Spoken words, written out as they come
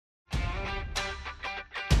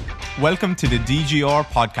Welcome to the DGR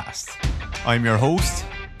podcast. I'm your host,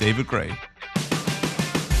 David Gray.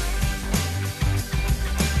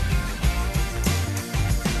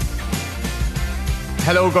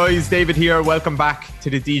 Hello guys, David here. Welcome back to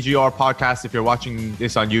the DGR podcast. If you're watching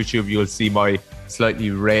this on YouTube, you'll see my slightly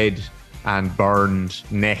red and burned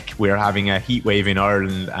neck. We're having a heat wave in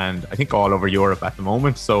Ireland and I think all over Europe at the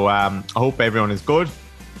moment. So I hope everyone is good.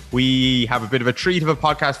 We have a bit of a treat of a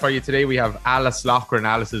podcast for you today. We have Alice Loughran.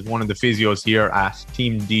 Alice is one of the physios here at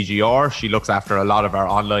Team DGR. She looks after a lot of our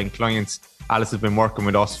online clients. Alice has been working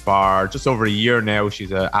with us for just over a year now.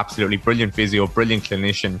 She's an absolutely brilliant physio, brilliant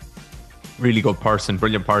clinician, really good person,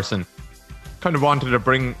 brilliant person. Kind of wanted to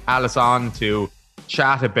bring Alice on to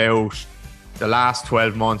chat about the last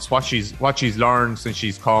 12 months, what she's learned since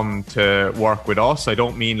she's come to work with us. I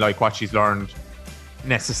don't mean like what she's learned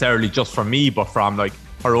necessarily just from me, but from like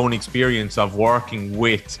her own experience of working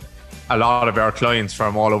with a lot of our clients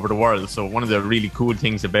from all over the world. So one of the really cool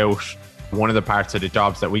things about one of the parts of the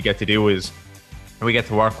jobs that we get to do is we get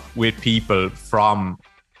to work with people from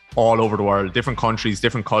all over the world, different countries,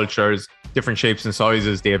 different cultures, different shapes and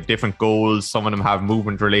sizes. They have different goals. Some of them have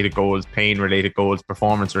movement related goals, pain related goals,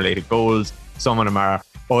 performance related goals. Some of them are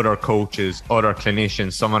other coaches, other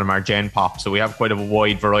clinicians. Some of them are Gen Pop. So we have quite a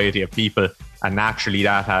wide variety of people. And naturally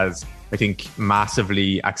that has, I think,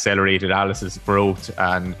 massively accelerated Alice's growth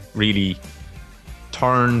and really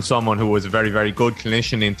turned someone who was a very, very good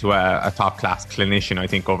clinician into a top class clinician, I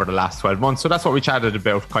think, over the last 12 months. So that's what we chatted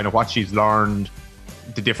about, kind of what she's learned,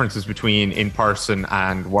 the differences between in-person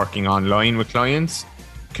and working online with clients,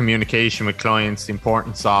 communication with clients, the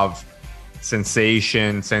importance of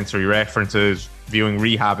sensation, sensory references, viewing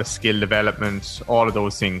rehab as skill development, all of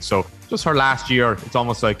those things. So just her last year, it's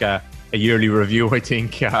almost like a yearly review, I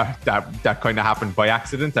think, that kind of happened by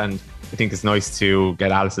accident. And I think it's nice to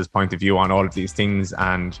get Alice's point of view on all of these things.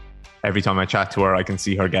 And every time I chat to her, I can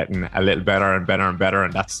see her getting a little better and better and better.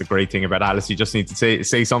 And that's the great thing about Alice. You just need to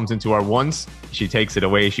say something to her once. She takes it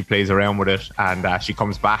away, she plays around with it, and she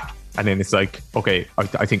comes back. And then it's like, okay,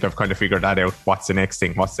 I think I've kind of figured that out. What's the next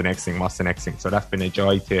thing? What's the next thing? What's the next thing? So that's been a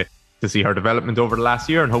joy to see her development over the last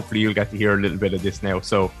year. And hopefully you'll get to hear a little bit of this now.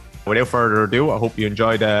 So without further ado, I hope you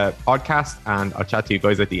enjoyed the podcast and I'll chat to you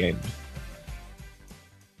guys at the end.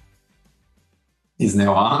 He's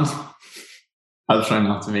now on. I'll try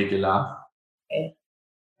not to make you laugh. Okay.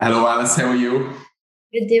 Hello, Alice. How are you?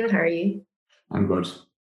 Good, David. How are you? I'm good.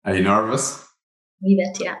 Are you nervous? Me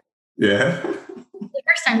bit, yeah. Yeah. The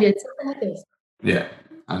first time you did something like this. Yeah,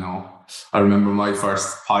 I know. I remember my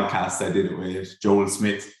first podcast, I did it with Joel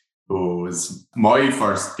Smith, who was my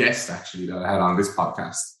first guest, actually, that I had on this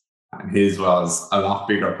podcast. And his was a lot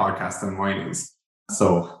bigger podcast than mine is.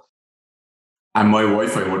 So, and my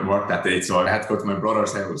Wi-Fi wouldn't work that day. So I had to go to my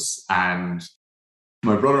brother's house. And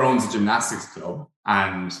my brother owns a gymnastics club.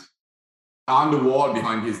 And on the wall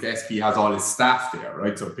behind his desk, he has all his staff there,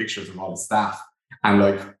 right? So pictures of all his staff. And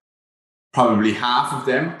like probably half of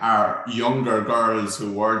them are younger girls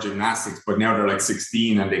who were gymnastics, but now they're like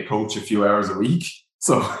 16 and they coach a few hours a week.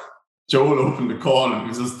 So Joel opened the call and it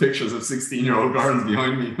was just pictures of 16-year-old girls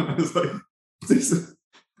behind me. I was like, this is...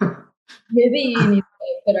 Maybe you need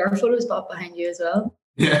to put our photos up behind you as well.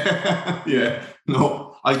 Yeah, yeah.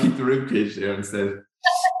 No, I'll keep the ribcage there instead.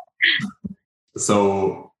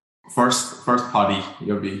 So first potty,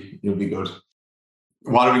 you'll be good.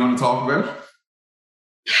 What are we going to talk about?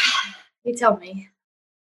 You tell me.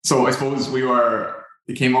 So I suppose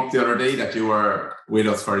it came up the other day that you were with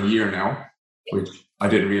us for a year now, which I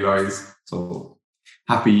didn't realise. So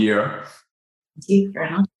happy year. Thank you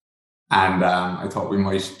very much. And I thought we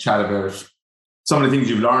might chat about some of the things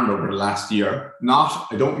you've learned over the last year.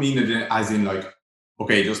 I don't mean it as in like,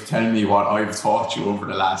 okay, just tell me what I've taught you over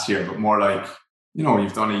the last year, but more like, you know,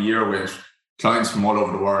 you've done a year with clients from all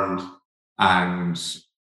over the world and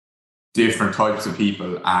different types of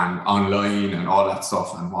people and online and all that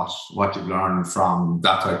stuff and what you've learned from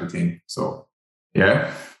that type of thing. So,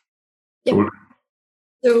 yeah. Yeah.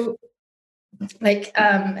 So, like,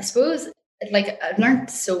 I suppose, like, I've learned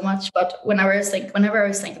so much, but whenever I was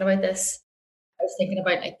thinking about this, I was thinking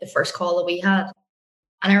about like the first call that we had.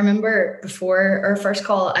 And I remember before our first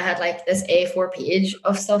call, I had like this A4 page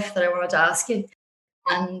of stuff that I wanted to ask you.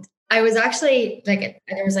 And I was actually like,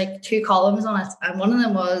 there was like 2 columns on it. And one of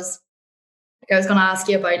them was, like, I was going to ask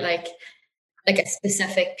you about like a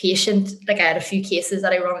specific patient. Like I had a few cases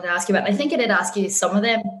that I wanted to ask you about. And I think I did ask you some of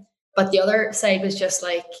them, but the other side was just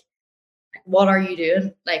like, what are you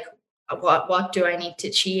doing? Like, what do I need to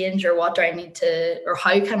change, or what do I need to, or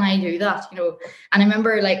how can I do that? You know, and I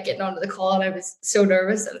remember like getting onto the call and I was so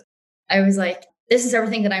nervous. And I was like, this is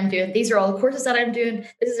everything that I'm doing. These are all the courses that I'm doing.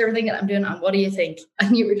 This is everything that I'm doing. And what do you think?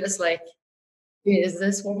 And you were just like, who is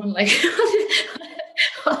this woman? Like,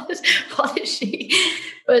 what is she?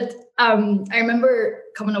 But I remember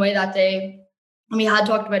coming away that day, and we had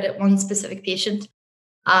talked about it, one specific patient.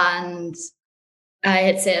 And I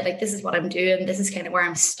had said, like, this is what I'm doing. This is kind of where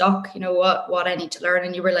I'm stuck. You know, what I need to learn.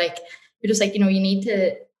 And you were like, you're just like, you know, you need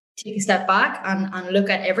to take a step back and look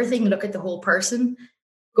at everything, look at the whole person,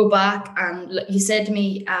 go back. And you said to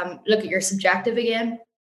me, look at your subjective again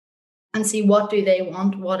and see what do they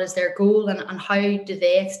want, what is their goal, and how do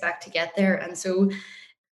they expect to get there. And so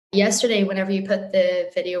yesterday, whenever you put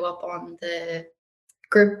the video up on the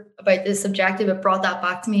group about the subjective, it brought that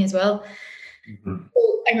back to me as well. Mm-hmm.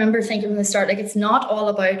 I remember thinking from the start, like, it's not all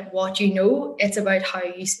about what you know, it's about how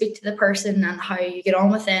you speak to the person and how you get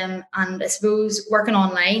on with them. And I suppose working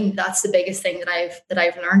online, that's the biggest thing that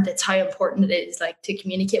I've learned. It's how important it is, like, to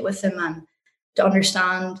communicate with them and to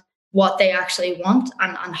understand what they actually want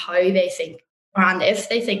and how they think, and if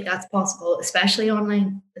they think that's possible, especially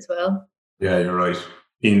online as well. Yeah, you're right.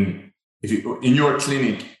 In your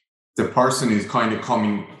clinic, the person is kind of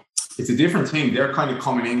coming. It's a different thing. They're kind of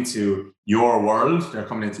coming into your world. They're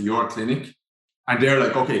coming into your clinic, and they're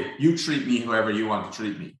like, okay, you treat me however you want to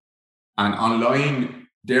treat me. And online,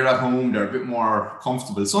 they're at home. They're a bit more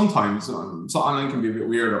comfortable. Sometimes, so online can be a bit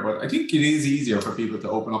weirder, but I think it is easier for people to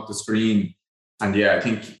open up the screen. And yeah, I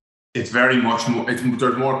think it's very much more.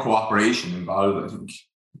 There's more cooperation involved, I think,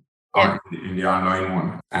 in the online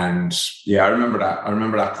one. And yeah, I remember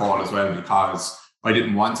that call as well, because I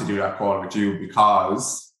didn't want to do that call with you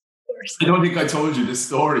because I don't think I told you this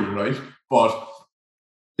story, right? But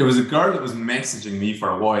there was a girl that was messaging me for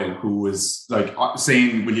a while who was like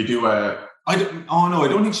saying, will you do I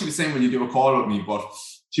don't think she was saying, will you do a call with me? But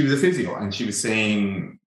she was a physio and she was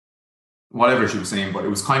saying whatever she was saying, but it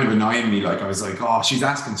was kind of annoying me. Like, I was like, oh, she's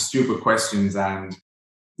asking stupid questions, and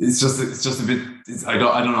it's just a bit, I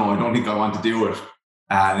don't know. I don't think I want to do it.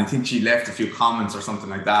 And I think she left a few comments or something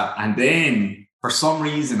like that. And then for some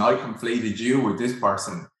reason, I conflated you with this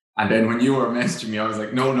person. And then when you were messaging me, I was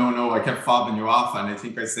like, no, I kept fobbing you off. And I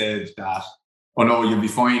think I said that, oh no, you'll be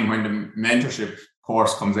fine when the mentorship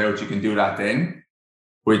course comes out, you can do that then,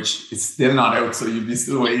 which is still not out. So you'll be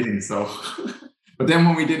still waiting. So, but then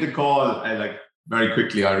when we did the call, very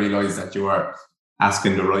quickly, I realized that you were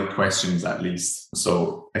asking the right questions at least.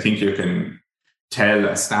 So I think you can tell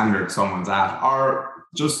a standard someone's at, or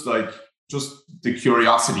just the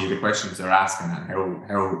curiosity of the questions they're asking,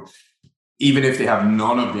 and how even if they have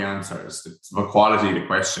none of the answers, the quality of the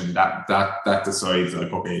question that decides,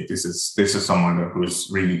 like, okay, this is someone who's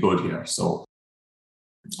really good here. So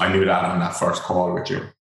I knew that on that first call with you.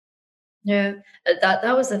 Yeah,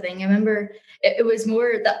 that was the thing. I remember it was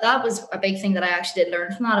more that was a big thing that I actually did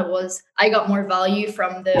learn from that. It was, I got more value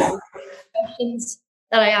from the questions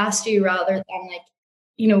that I asked you, rather than like,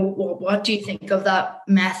 you know, what do you think of that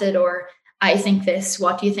method? Or I think this,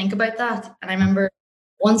 what do you think about that? And I remember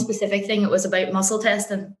one specific thing, it was about muscle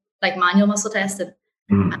testing, like manual muscle testing.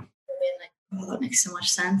 And being like, oh, that makes so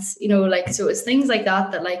much sense. You know, like, so it's things like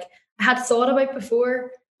that like I had thought about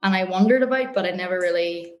before and I wondered about, but I never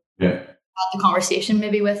really had the conversation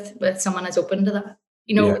maybe with someone as open to that,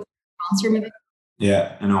 you know, answer maybe.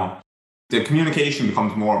 Yeah, I know. The communication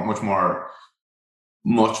becomes much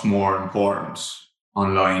more important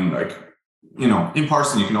online. Like, you know, in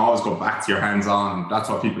person, you can always go back to your hands-on. That's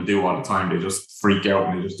what people do all the time. They just freak out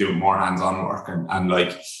and they just do more hands-on work. And like,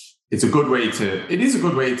 it is a good way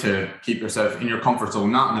to keep yourself in your comfort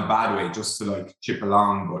zone, not in a bad way, just to like chip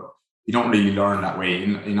along, but you don't really learn that way.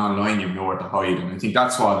 In online, you have nowhere to hide. And I think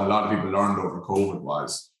that's what a lot of people learned over COVID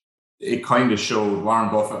was, it kind of showed Warren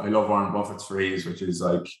Buffett. I love Warren Buffett's phrase, which is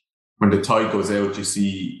like, when the tide goes out, you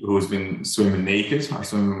see who's been swimming naked or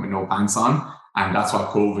swimming with no pants on. And that's what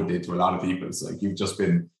COVID did to a lot of people. It's like, you've just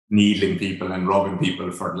been needling people and rubbing people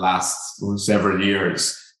for the last several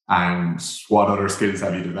years. And what other skills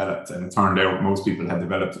have you developed? And it turned out most people had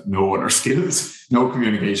developed no other skills, no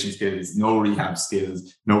communication skills, no rehab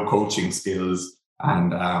skills, no coaching skills.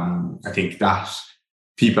 And I think that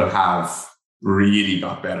people have really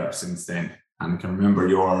got better since then. And I can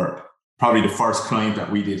remember probably the first client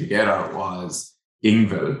that we did together was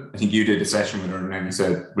Ingvild. I think you did a session with her, and then you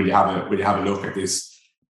said, will you have a look at this?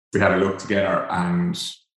 We had a look together, and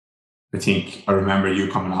I think I remember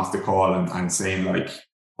you coming off the call and saying like,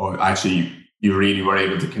 oh, actually, you really were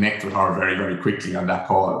able to connect with her very, very quickly on that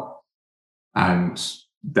call. And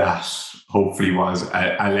that hopefully was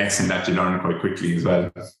a lesson that you learned quite quickly as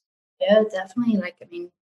well. Yeah, definitely. Like, I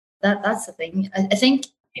mean, that's the thing. I think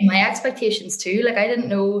my expectations too, like, I didn't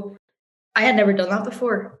know I had never done that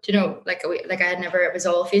before. Do you know, like I had never, it was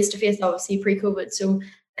all face to face, obviously pre-COVID. So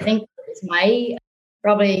I think it's my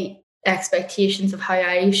probably expectations of how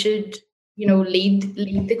I should, lead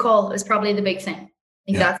the call is probably the big thing.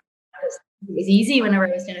 I think it was easy whenever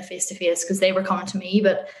I was doing a face to face because they were coming to me,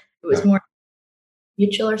 but it was more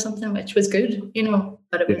mutual or something, which was good,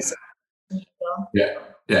 but it was.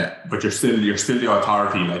 Yeah. But you're still the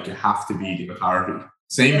authority. Like you have to be the authority.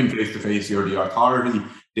 Same in face to face. You're the authority.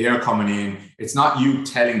 They're coming in. It's not you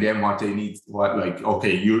telling them what they need.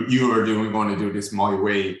 Okay, you are going to do this my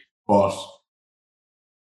way, but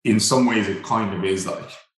in some ways it kind of is like,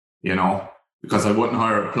 because I wouldn't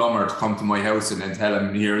hire a plumber to come to my house and then tell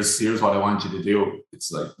him, here's what I want you to do.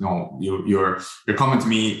 It's like, no, you're coming to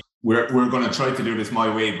me. We're going to try to do this my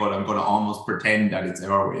way, but I'm going to almost pretend that it's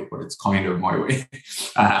our way, but it's kind of my way,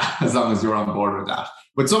 as long as you're on board with that.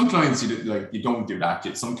 But some clients, you don't do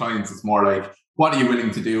that. Some clients, it's more like, what are you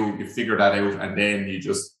willing to do? You figure that out, and then you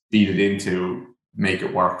just feed it in to make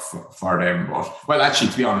it work for them. But, well,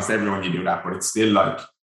 actually, to be honest, everyone you do that, but it's still like,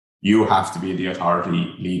 you have to be the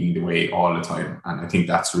authority leading the way all the time. And I think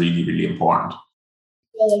that's really, really important.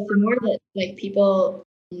 Well, like the more that like people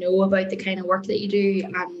know about the kind of work that you do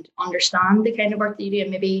and understand the kind of work that you do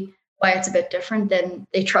and maybe why it's a bit different, then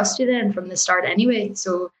they trust you then from the start anyway.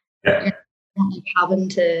 So you're not like having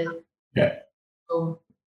to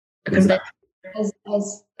convince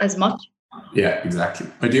as much. Yeah, exactly.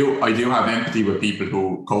 I do have empathy with people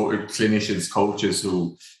who clinicians, coaches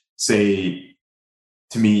who say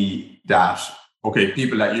to me that, okay,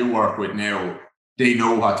 people that you work with now, they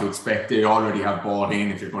know what to expect. They already have bought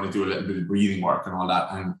in if you're going to do a little bit of breathing work and all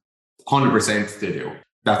that. And 100% they do.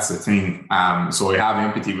 That's the thing. So I have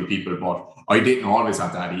empathy with people, but I didn't always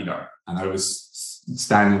have that either. And I was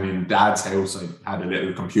standing in Dad's house. I had a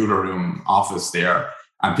little computer room office there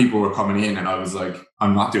and people were coming in and I was like,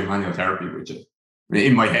 I'm not doing manual therapy with you.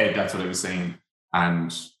 In my head, that's what I was saying.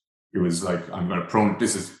 And it was like, I'm going to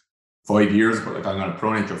this is 5 years, but like I'm going to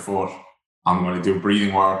pronate your foot. I'm going to do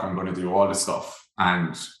breathing work. I'm going to do all this stuff.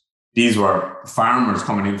 And these were farmers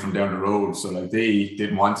coming in from down the road. So like they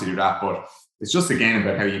didn't want to do that, but it's just again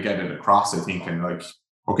about how you get it across, I think. And like,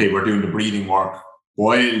 okay, we're doing the breathing work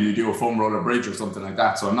while you do a foam roller bridge or something like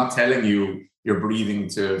that. So I'm not telling you you're breathing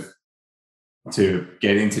to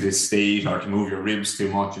get into this state or to move your ribs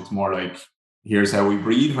too much. It's more like, here's how we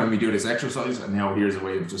breathe when we do this exercise. And now here's a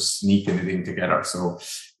way of just sneaking it in together. So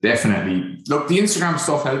definitely, look, the Instagram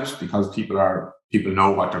stuff helps because people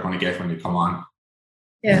know what they're going to get when they come on.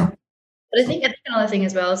 Yeah. But I think another thing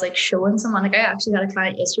as well is like showing someone. Like I actually had a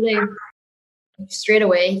client yesterday, straight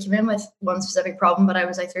away, he came in with one specific problem, but I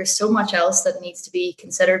was like, there's so much else that needs to be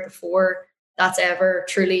considered before that's ever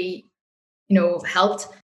truly, helped.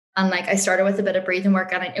 And like I started with a bit of breathing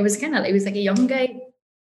work and it was like a young guy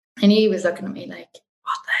and he was looking at me like,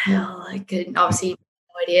 what the hell? I could obviously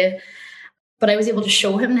no idea. But I was able to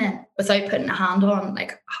show him then without putting a hand on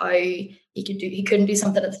like how he couldn't do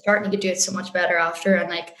something at the start and he could do it so much better after. And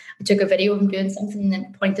like I took a video of him doing something and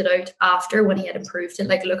then pointed out after when he had improved it,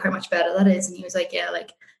 like, look how much better that is. And he was like, yeah, like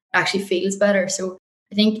it actually feels better. So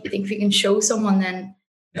I think if you can show someone, then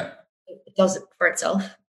it does it for itself.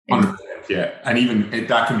 Yeah. And even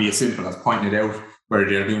that can be as simple as pointing it out where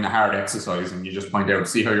they're doing a hard exercise and you just point out,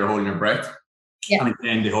 see how you're holding your breath. Yeah. And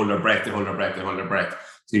then they hold their breath.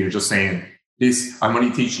 So you're just saying, I'm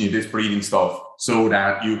only teaching you this breathing stuff so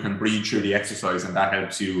that you can breathe through the exercise and that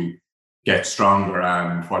helps you get stronger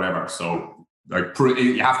and whatever. So like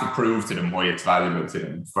you have to prove to them why it's valuable to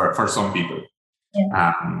them for some people.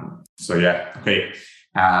 Yeah. Okay.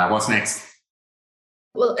 What's next?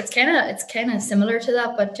 Well, it's kind of similar to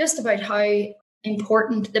that, but just about how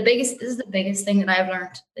important this is the biggest thing that I've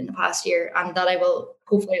learned in the past year and that I will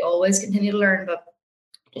hopefully always continue to learn, but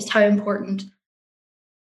just how important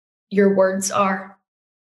your words are,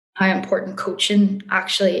 how important coaching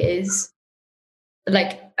actually is.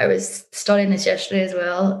 Like I was studying this yesterday as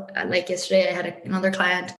well. Like yesterday I had another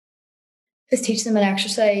client. I was teaching them an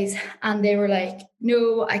exercise and they were like,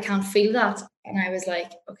 no, I can't feel that. And I was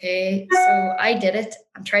like, okay. So I did it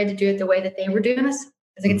and tried to do it the way that they were doing it.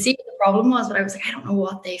 Because I could see what the problem was, but I was like, I don't know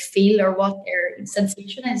what they feel or what their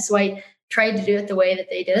sensation is. So I tried to do it the way that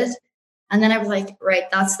they did it. And then I was like, right,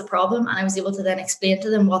 that's the problem. And I was able to then explain to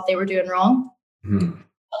them what they were doing wrong.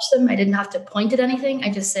 Touch them. I didn't have to point at anything.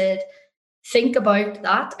 I just said, think about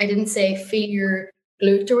that. I didn't say feel your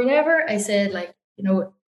glute or whatever. I said like,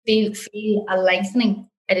 feel a lengthening.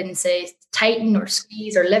 I didn't say tighten or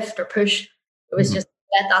squeeze or lift or push. It was just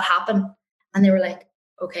let that happen. And they were like,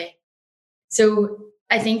 okay. So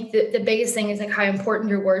I think the biggest thing is like how important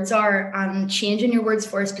your words are and changing your words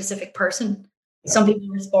for a specific person. some people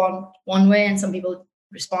respond one way and some people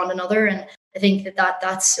respond another. And I think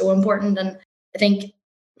that's so important. And I think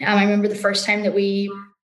I remember the first time that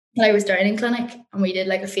I was down in clinic and we did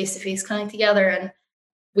like a face-to-face clinic together, and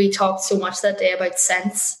we talked so much that day about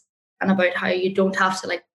sense and about how you don't have to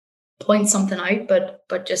like point something out,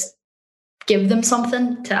 but just give them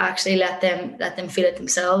something to actually let them feel it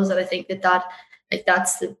themselves. And I think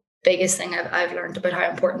that's the biggest thing I've learned about how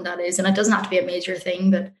important that is. And it doesn't have to be a major thing,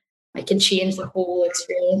 but it can change the whole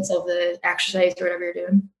experience of the exercise or whatever you're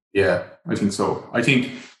doing. Yeah, I think so. I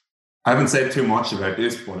think I haven't said too much about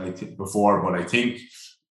this, but I think,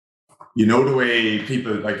 you know, the way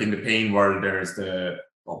people like in the pain world, there's the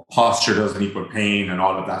posture doesn't equal pain and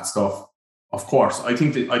all of that stuff. Of course, I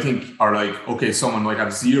think are like, okay, someone might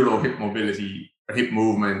have zero hip mobility or hip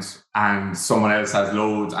movement and someone else has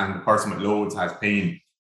loads and the person with loads has pain.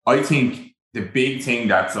 I think the big thing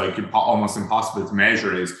that's like almost impossible to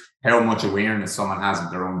measure is how much awareness someone has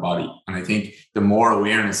of their own body. And I think the more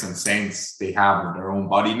awareness and sense they have of their own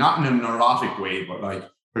body, not in a neurotic way, but like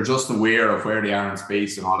they're just aware of where they are in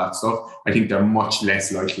space and all that stuff, I think they're much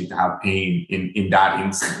less likely to have pain in that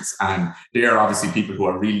instance. And they're obviously people who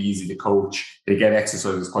are really easy to coach. They get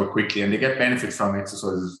exercises quite quickly and they get benefits from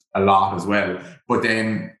exercises a lot as well. But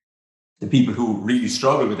then the people who really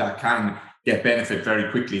struggle with that can get benefit very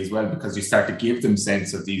quickly as well, because you start to give them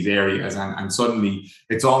sense of these areas, and suddenly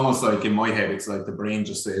it's almost like in my head, it's like the brain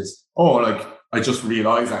just says, oh, like I just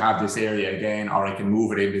realized I have this area again, or I can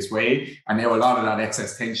move it in this way. And now a lot of that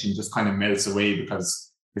excess tension just kind of melts away,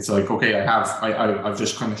 because it's like, okay, I've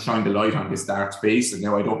just kind of shined the light on this dark space, and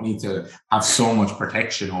now I don't need to have so much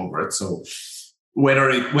protection over it. So whether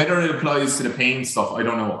it applies to the pain stuff, I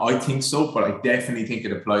don't know. I think so, but I definitely think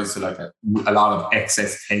it applies to like a lot of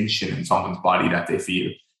excess tension in someone's body that they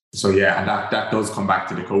feel. So yeah, and that does come back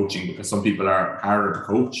to the coaching, because some people are harder to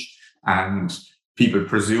coach, and people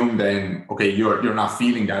presume then, okay, you're not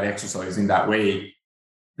feeling that exercise in that way,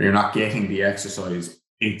 or you're not getting the exercise.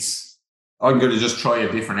 I'm going to just try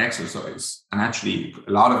a different exercise. And actually,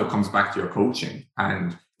 a lot of it comes back to your coaching.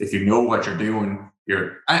 And if you know what you're doing,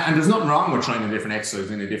 and there's nothing wrong with trying a different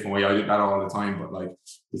exercise in a different way. I do that all the time. But like,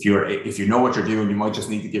 if you know what you're doing, you might just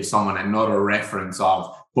need to give someone another reference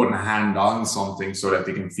of putting a hand on something so that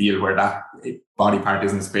they can feel where that body part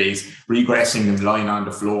is in space, regressing them lying on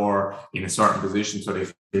the floor in a certain position so they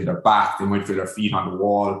feel their back, they might feel their feet on the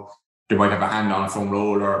wall, they might have a hand on a foam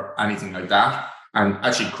roller, anything like that. And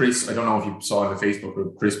actually, Chris, I don't know if you saw on the Facebook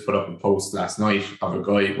group, Chris put up a post last night of a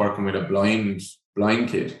guy working with a blind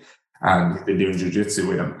kid, and he's been doing jiu-jitsu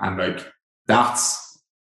with him. And like, that's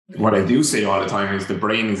what I do say all the time, is the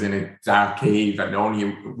brain is in a dark cave, and the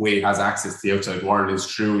only way it has access to the outside world is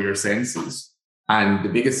through your senses. And the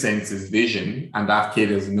biggest sense is vision, and that kid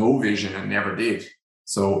has no vision and never did.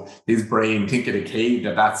 So his brain, think of the cave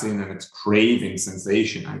that's in, and it's craving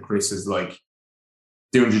sensation. And Chris is like,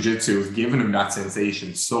 doing jiu-jitsu has given him that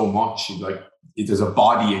sensation so much. He's like, there's a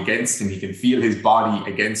body against him. He can feel his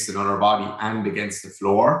body against another body and against the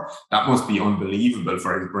floor. That must be unbelievable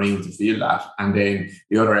for his brain to feel that. And then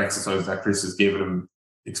the other exercise that Chris has given him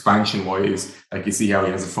expansion wise, like you see how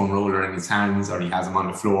he has a foam roller in his hands, or he has him on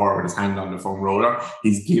the floor with his hand on the foam roller.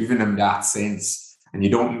 He's given him that sense. And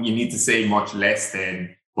you need to say much less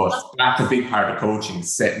then, but that's a big part of coaching,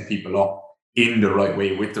 setting people up in the right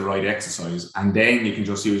way with the right exercise, and then you can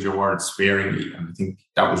just use your words sparingly. And I think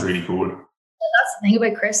that was really cool. That's the thing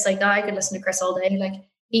about Chris. Like, I could listen to Chris all day. Like,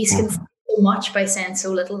 he's can say so much by saying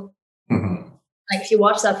so little. Mm-hmm. Like, if you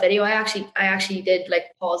watch that video, I actually did like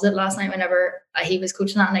pause it last night whenever he was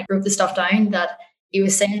coaching that, and I wrote the stuff down that he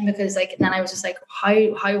was saying, because like, then I was just like,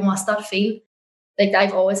 how must that feel? Like,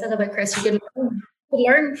 I've always said about Chris, you could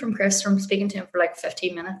learn from Chris from speaking to him for like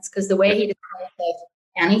 15 minutes, because the way he describes like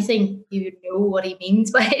anything, you know what he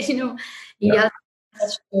means by it. He has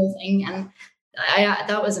such a cool thing, and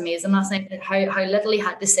that was amazing last night, how little he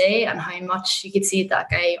had to say and how much you could see that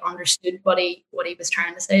guy understood what he was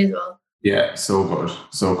trying to say as well. Yeah, so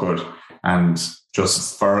good. And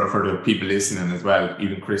just for the people listening as well,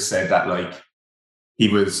 even Chris said that, like,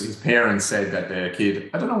 his parents said that the kid,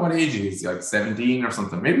 I don't know what age he is, like 17 or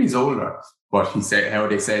something, maybe he's older, but he said how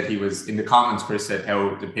they said he was, in the comments, Chris said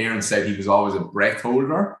how the parents said he was always a breath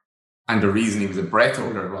holder. And the reason he was a breath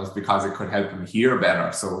holder was because it could help him hear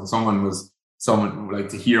better. So when someone like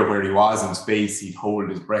to hear where he was in space, he'd hold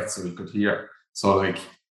his breath so he could hear. So like,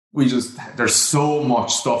 there's so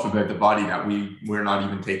much stuff about the body that we're not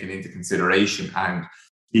even taking into consideration. And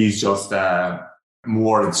he's just a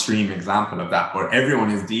more extreme example of that. But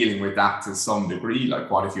everyone is dealing with that to some degree.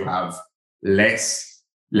 Like, what if you have less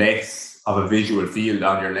of a visual field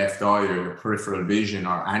on your left eye or your peripheral vision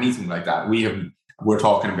or anything like that. We're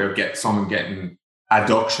talking about someone getting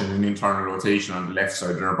adduction and internal rotation on the left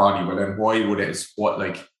side of their body. But then why would it?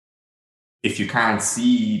 If you can't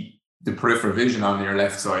see the peripheral vision on your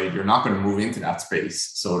left side, you're not going to move into that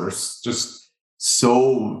space. So there's just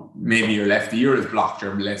maybe your left ear is blocked,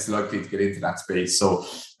 you're less likely to get into that space. So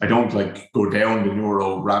I don't go down the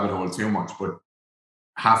neuro rabbit hole too much, but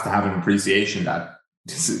have to have an appreciation that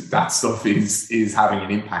that stuff is having an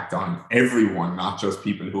impact on everyone, not just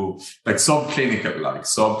people who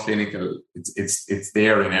subclinical. It's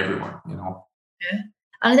there in everyone, you know. Yeah,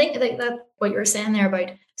 and I think that what you were saying there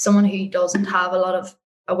about someone who doesn't have a lot of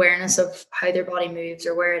awareness of how their body moves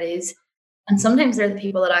or where it is, and sometimes they're the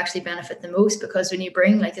people that actually benefit the most, because when you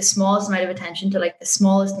bring the smallest amount of attention to the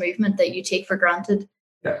smallest movement that you take for granted,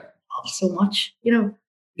 so much, you know.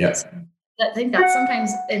 Yes. I think that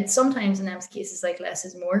sometimes in those cases, less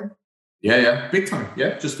is more. Yeah, big time.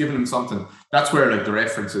 Yeah, just giving them something. That's where the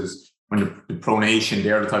references, when the pronation,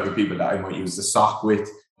 they're the type of people that I might use the sock with,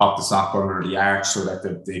 pop the sock under the arch so that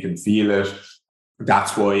they can feel it.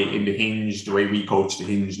 That's why in the hinge, the way we coach the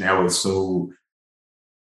hinge now is so.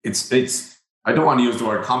 It's. I don't want to use the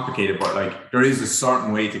word complicated, but there is a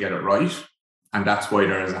certain way to get it right, and that's why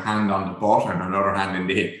there is a hand on the butt and another hand in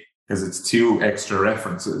the hip, because it's two extra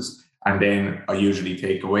references. And then I usually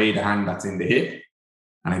take away the hand that's in the hip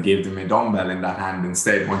and I give them a dumbbell in that hand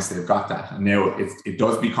instead once they've got that. And now it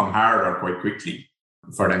does become harder quite quickly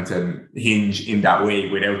for them to hinge in that way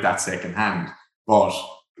without that second hand. But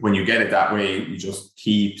when you get it that way, you just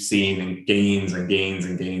keep seeing gains and gains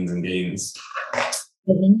and gains and gains.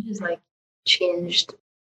 The hinge is changed,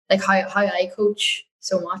 how I coach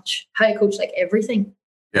so much, how I coach everything.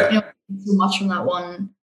 Yeah. You know, so much from that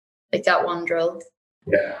one drill.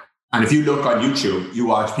 Yeah. And if you look on YouTube, you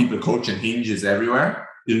watch people coaching hinges everywhere.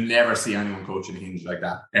 You'll never see anyone coaching a hinge like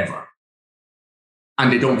that, ever. And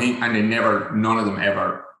they don't none of them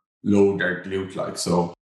ever load their glute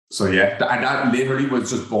So yeah. And that literally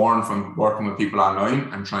was just born from working with people online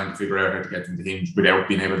and trying to figure out how to get them to hinge without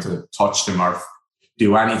being able to touch them or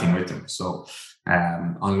do anything with them. So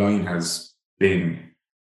online has been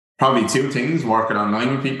probably two things: working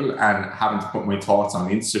online with people and having to put my thoughts on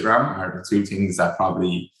Instagram are the two things that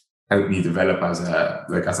probably help me develop as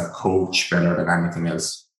a coach better than anything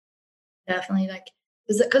else. Definitely,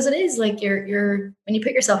 because it is you're when you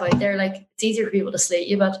put yourself out there, it's easier for people to slate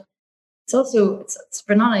you, but it's also it's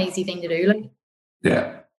not an easy thing to do.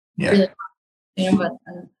 Yeah. Really, you know,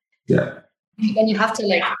 yeah. When you have to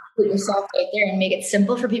put yourself out there and make it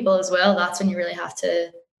simple for people as well, that's when you really have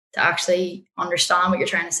to actually understand what you're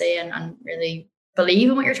trying to say and really believe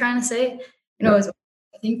in what you're trying to say. You know, I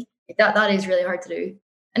think that is really hard to do.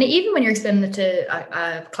 And even when you're explaining it to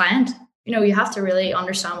a client, you know, you have to really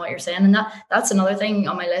understand what you're saying. And that's another thing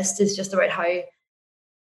on my list, is just about how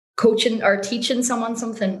coaching or teaching someone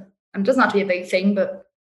something, and it doesn't have to be a big thing, but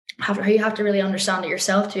how you have to really understand it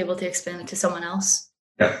yourself to be able to explain it to someone else.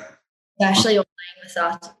 Yeah. Especially online with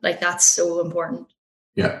that. That's so important.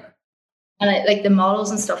 Yeah. And the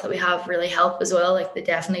models and stuff that we have really help as well. They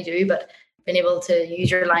definitely do, but being able to use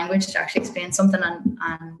your language to actually explain something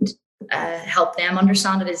and help them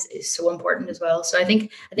understand it is so important as well. So I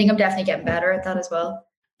think I'm definitely getting better at that as well.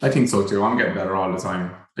 I think so too. I'm getting better all the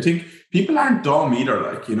time. I think people aren't dumb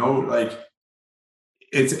either.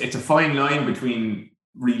 It's a fine line between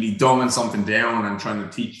really dumbing something down and trying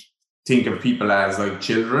to think of people as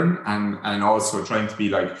children, and also trying to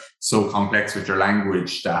be so complex with your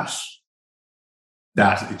language that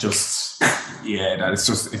it just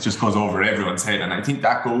it just goes over everyone's head. And I think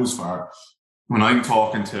that goes for when I'm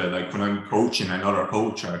talking to when I'm coaching another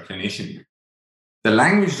coach or a clinician, the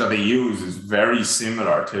language that I use is very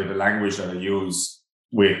similar to the language that I use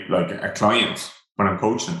with a client when I'm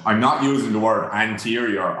coaching. I'm not using the word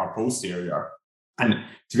anterior or posterior. And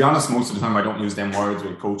to be honest, most of the time I don't use them words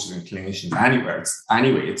with coaches and clinicians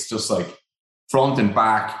anyway. It's just front and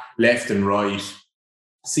back, left and right.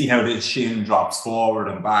 See how the shin drops forward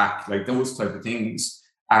and back, those type of things.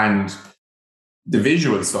 And the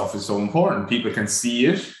visual stuff is so important. People can see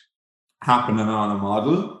it happening on a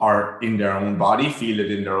model or in their own body, feel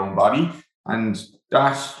it in their own body. And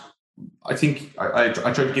that, I think, I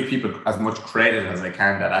try to give people as much credit as I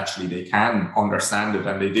can that actually they can understand it,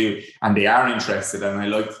 and they do, and they are interested. And I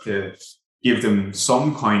like to give them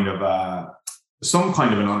some kind of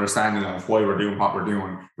an understanding of why we're doing what we're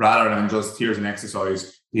doing, rather than just here's an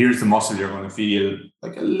exercise, here's the muscle you're going to feel,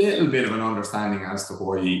 a little bit of an understanding as to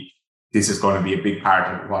why this is going to be a big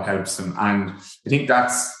part of what helps them. And I think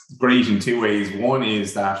that's great in two ways. One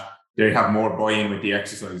is that they have more buy-in with the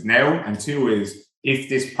exercise now, and two is if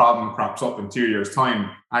this problem crops up in 2 years'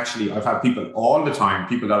 time, actually, I've had people all the time,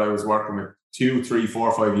 people that I was working with 2, 3,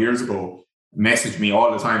 4, 5 years ago, message me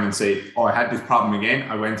all the time and say, oh, I had this problem again.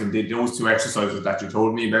 I went and did those 2 exercises that you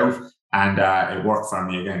told me about, and it worked for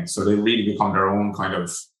me again. So they really become their own kind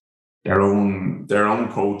of their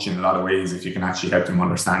own coach in a lot of ways if you can actually help them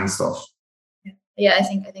understand stuff. Yeah, I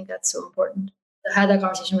think that's so important. I had that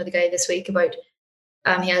conversation with a guy this week about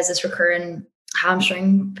he has this recurring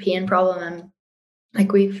hamstring pain problem, and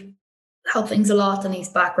like we've helped things a lot, and he's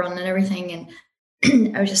back running and everything.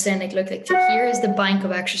 And I was just saying, like, look, like here's the bank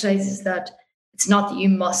of exercises that it's not that you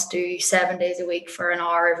must do 7 days a week for an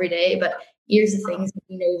hour every day, but here's the things that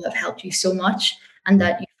you know have helped you so much and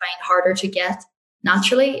that you find harder to get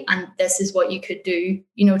naturally. And this is what you could do,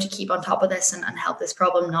 you know, to keep on top of this and help this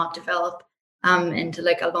problem not develop into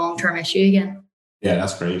like a long-term issue again. Yeah,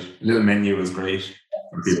 that's great. A little menu is great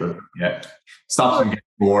for people. Yeah. Stops them getting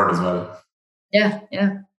bored as well. Yeah.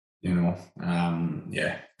 You know,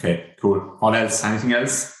 yeah. Okay, cool. What else? Anything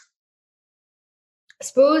else? I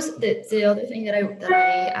suppose the other thing that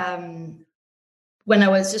I when I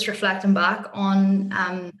was just reflecting back on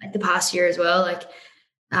like the past year as well, like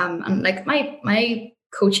and like my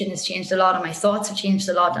coaching has changed a lot, and my thoughts have changed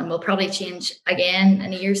a lot, and will probably change again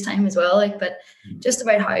in a year's time as well. Like, but just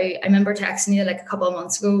about how I remember texting you like a couple of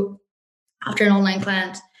months ago after an online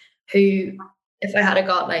client who, if I had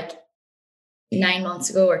got like 9 months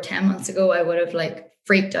ago or 10 months ago, I would have like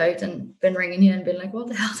freaked out and been ringing you and been like, what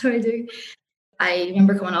the hell do I do? I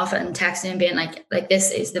remember coming off it and texting and being like this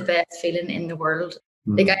is the best feeling in the world.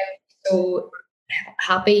 The guy was so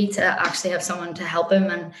happy to actually have someone to help him,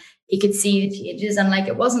 and he could see the changes. And like,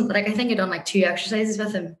 it wasn't like, I think I'd done like 2 exercises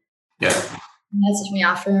with him. Yeah. He messaged me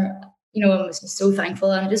after, you know, and was so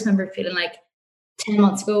thankful. And I just remember feeling like 10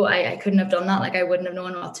 months ago, I couldn't have done that. Like, I wouldn't have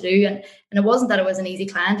known what to do. And it wasn't that it was an easy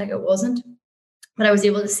client, like it wasn't, but I was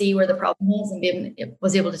able to see where the problem was and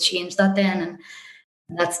was able to change that then. And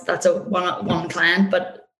that's a one client,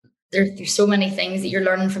 but there's so many things that you're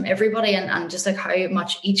learning from everybody, and just like how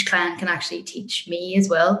much each client can actually teach me as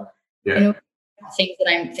well. Yeah. You know,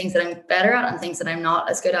 things that I'm better at and things that I'm not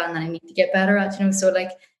as good at and that I need to get better at, you know. So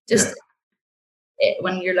like just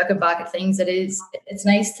when you're looking back at things, it's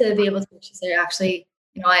nice to be able to say, actually,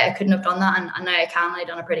 you know, I couldn't have done that, and now I can. I've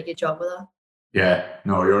done a pretty good job with that. Yeah,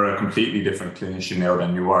 no, you're a completely different clinician now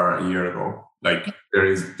than you were a year ago. Like there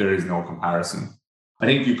is no comparison. I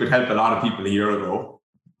think you could help a lot of people a year ago,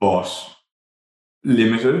 but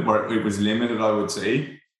limited, or it was limited, I would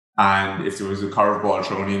say. And if there was a curveball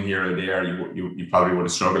thrown in here or there, you probably would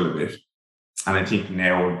have struggled a bit. And I think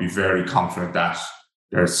now I would be very confident that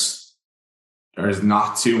there's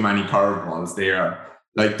not too many curveballs there.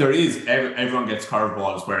 Like there is, everyone gets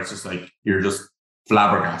curveballs where it's just like you're just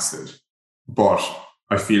flabbergasted. But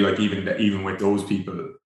I feel like even with those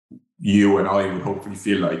people, you and I would hopefully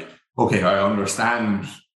feel like, okay, I understand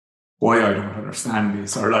why I don't understand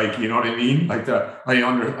this, or like, you know what I mean? Like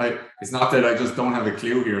it's not that I just don't have a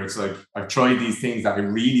clue here. It's like I've tried these things that I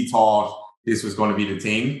really thought this was going to be the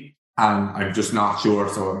thing, and I'm just not sure.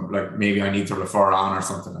 So I'm like, maybe I need to refer on or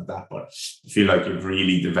something like that. But I feel like you've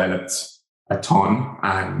really developed a ton,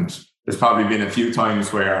 and there's probably been a few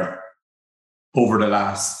times where over the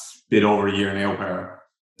last bit over a year now, where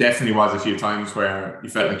definitely was a few times where you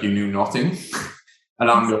felt like you knew nothing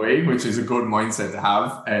along the way, which is a good mindset to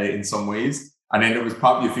have in some ways. And then there was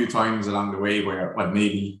probably a few times along the way where, well,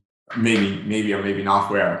 maybe or maybe not,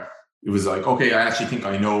 where it was like, okay, I actually think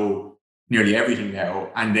I know nearly everything now.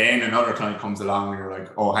 And then another client comes along and you're like,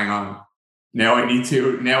 oh, hang on, now I need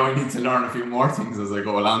to learn a few more things as I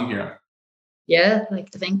go along here. Yeah, like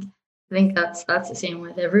I think that's the same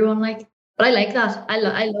with everyone. Like, but I like that. I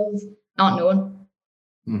love not knowing.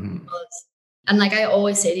 Mm-hmm. And like I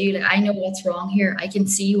always say to you, like, I know what's wrong here. I can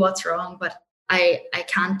see what's wrong, but I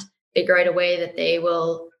can't figure out a way that they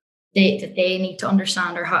need to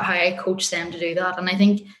understand, or how I coach them to do that. And I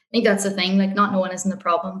think that's the thing. Like, not knowing isn't the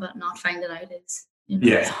problem, but not finding out is. You know?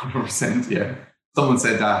 Yeah, 100%. Yeah, someone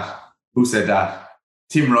said that. Who said that?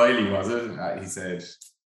 Tim Riley, was it? He said,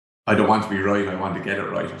 "I don't want to be right. I want to get it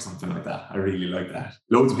right," or something like that. I really like that.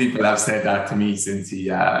 Loads of people have said that to me since he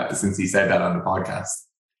said that on the podcast.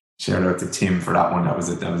 Shout out to Tim for that one. That was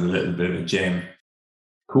a little bit of a gem.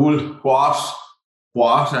 Cool. What?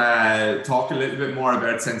 Talk a little bit more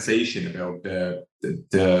about sensation, about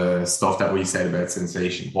the stuff that we said about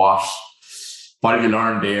sensation. What have you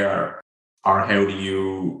learned there, or how do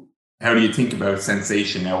you think about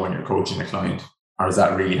sensation now when you're coaching a client? Or is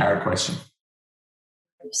that a really hard question?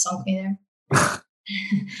 You sunk me there.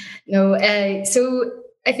 No. So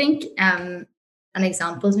I think an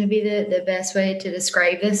example is maybe the best way to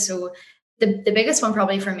describe this. So the biggest one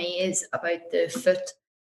probably for me is about the foot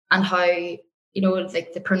and how,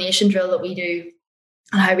 like the pronation drill that we do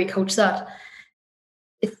and how we coach that.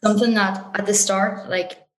 It's something that at the start,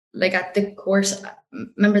 like at the course,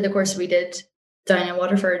 remember the course we did down in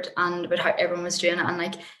Waterford and about how everyone was doing it. And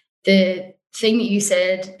like the thing that you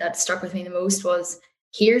said that struck with me the most was,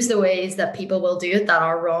 here's the ways that people will do it that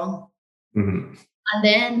are wrong. Mm-hmm. And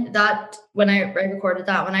then that, when I recorded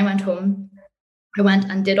that, when I went home, I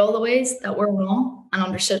went and did all the ways that were wrong and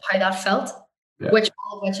understood how that felt, which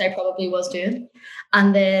I probably was doing.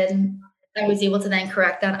 And then I was able to then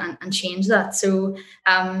correct that and change that. So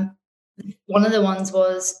one of the ones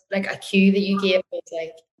was like a cue that you gave was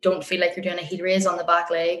like, don't feel like you're doing a heel raise on the back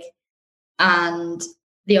leg. And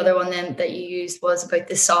the other one then that you used was about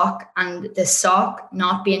the sock, and the sock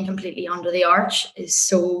not being completely under the arch is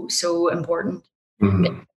so, so important. Mm-hmm.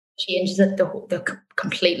 It changes it the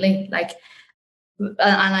completely, like, and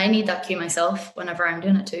I need that cue myself whenever I'm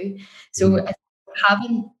doing it too. So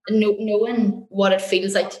knowing what it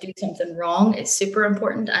feels like to do something wrong is super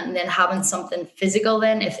important, and then having something physical,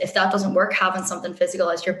 then if that doesn't work, having something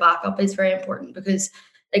physical as your backup is very important, because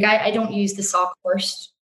like I don't use the sock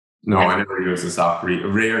first. No, I never use the sock.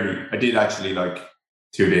 Rarely. I did actually like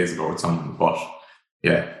 2 days ago with someone, but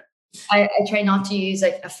yeah. I try not to use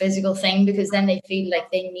like a physical thing, because then they feel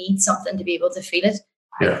like they need something to be able to feel it.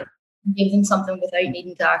 Yeah. Give them something without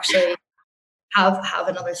needing to actually have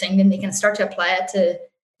another thing, then they can start to apply it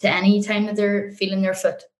to any time that they're feeling their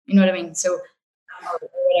foot. You know what I mean? So or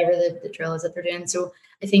whatever the drill is that they're doing. So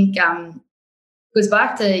I think goes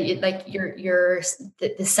back to like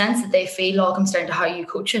the sense that they feel all comes down to how you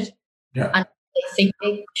coach it. Yeah. And they think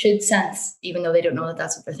they should sense, even though they don't know that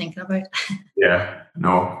that's what they're thinking about. Yeah.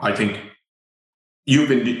 No, I think you've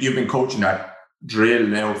been coaching that drill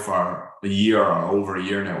now for a year or over a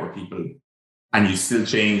year now with people, and you still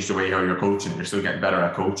change the way how you're coaching. You're still getting better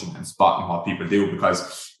at coaching and spotting what people do,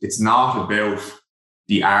 because it's not about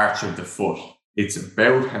the arch of the foot. It's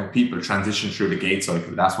about how people transition through the gait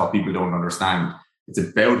cycle. That's what people don't understand. It's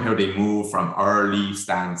about how they move from early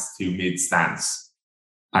stance to mid stance.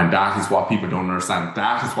 And that is what people don't understand.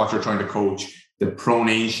 That is what you're trying to coach. The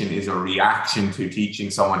pronation is a reaction to teaching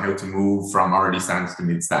someone how to move from early stance to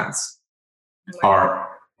mid stance, or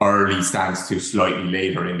early stance to slightly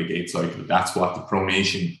later in the gait cycle. That's what the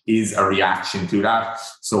pronation is, a reaction to that.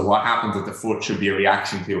 So what happens at the foot should be a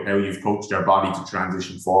reaction to how you've coached their body to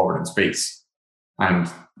transition forward in space. And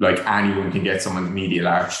like anyone can get someone's medial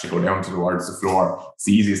arch to go down towards the floor. It's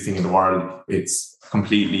the easiest thing in the world. It's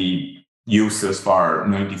completely useless for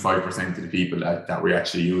 95% of the people that we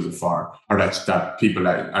actually use it for, or that people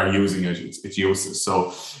that are using it, it's useless.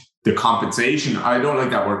 So the compensation, I don't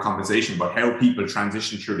like that word compensation, but how people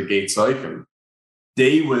transition through the gait cycle,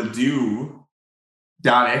 they will do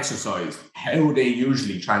that exercise, how they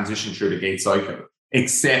usually transition through the gait cycle,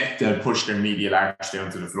 except they'll push their medial arch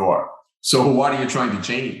down to the floor. So what are you trying to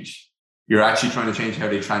change? You're actually trying to change how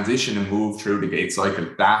they transition and move through the gait cycle.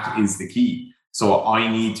 That is the key. So I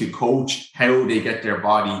need to coach how they get their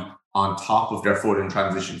body on top of their foot and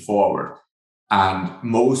transition forward. And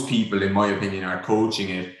most people, in my opinion, are coaching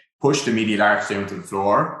it, push the medial arch down to the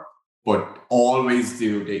floor, but they always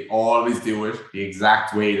do it the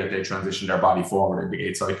exact way that they transition their body forward in the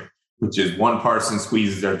gait cycle, which is one person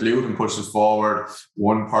squeezes their glute and pushes forward,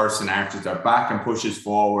 one person arches their back and pushes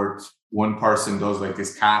forward, one person does like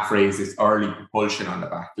this calf raise, this early propulsion on the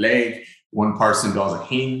back leg, one person does a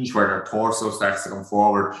hinge where their torso starts to come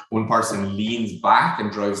forward, one person leans back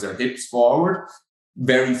and drives their hips forward.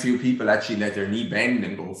 Very few people actually let their knee bend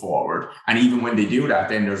and go forward. And even when they do that,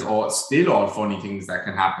 then there's still all funny things that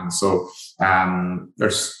can happen. So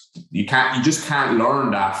you just can't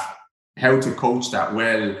learn that, how to coach that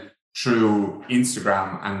well through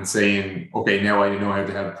Instagram and saying, okay, now I know how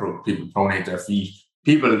to help people pronate their feet.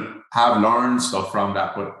 People have learned stuff from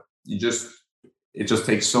that, but it just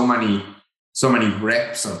takes so many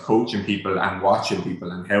reps of coaching people and watching people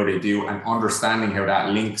and how they do and understanding how that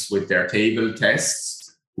links with their table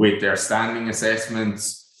tests, with their standing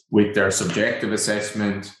assessments, with their subjective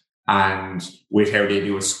assessment, and with how they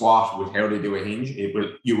do a squat, with how they do a hinge.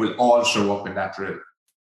 You will all show up in that drill.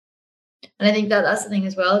 And I think that's the thing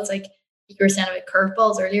as well. It's like you were saying about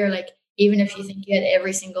curveballs earlier, like even if you think you had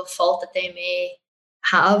every single fault that they may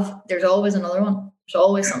have, there's always another one. There's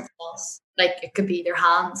always something else. Like it could be their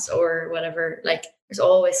hands or whatever. Like there's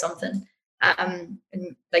always something and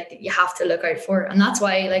like you have to look out for. And that's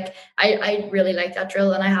why like I really like that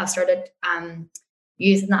drill, and I have started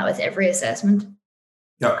using that with every assessment.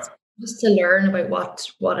 Yeah. Just to learn about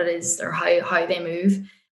what it is or how they move.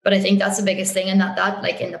 But I think that's the biggest thing, and that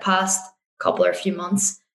like in the past couple or few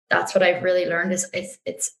months, that's what I've really learned is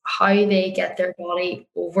it's how they get their body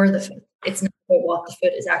over the foot. It's not about what the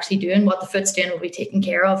foot is actually doing. What the foot's doing will be taken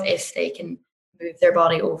care of if they can move their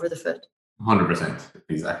body over the foot. 100%,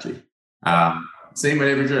 exactly. Same with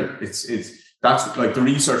every drill. That's like the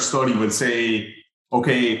research study will say,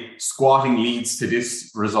 okay, squatting leads to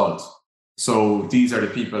this result. So these are the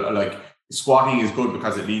people, like, squatting is good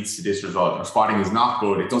because it leads to this result, or squatting is not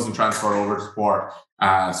good, it doesn't transfer over to sport,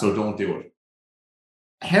 so don't do it.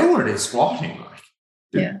 How are they squatting? Like,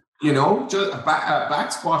 yeah, you know, just a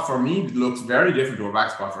back squat for me looks very different to a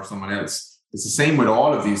back squat for someone else. It's the same with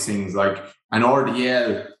all of these things, like an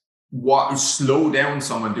RDL. Slow down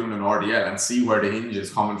someone doing an RDL and see where the hinge is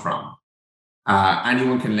coming from.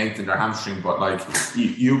 Anyone can lengthen their hamstring, but like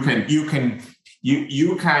you can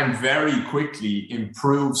very quickly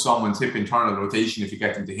improve someone's hip internal rotation if you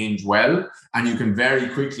get them to hinge well, and you can very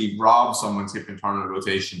quickly rob someone's hip internal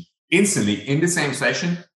rotation instantly in the same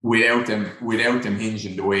session without them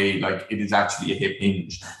hinging the way like it is actually a hip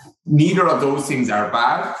hinge. Neither of those things are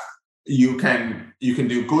bad. You can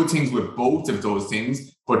do good things with both of those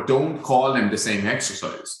things, but don't call them the same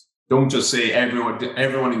exercise. Don't just say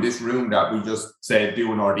everyone in this room that we just said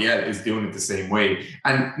do an RDL is doing it the same way.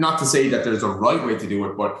 And not to say that there's a right way to do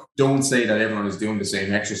it, but don't say that everyone is doing the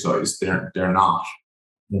same exercise. They're not,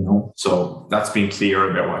 you know. So that's being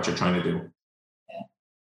clear about what you're trying to do. Yeah.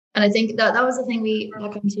 And I think that was the thing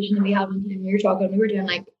that conversation that we had when we were talking. We were doing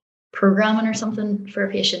like programming or something for a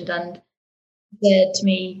patient, and said to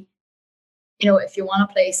me, you know, if you want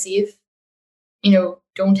to play safe, you know,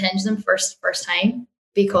 don't hinge them first time,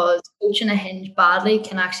 because coaching a hinge badly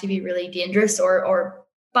can actually be really dangerous or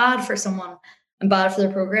bad for someone and bad for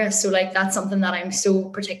their progress. So like that's something that I'm so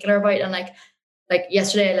particular about. And like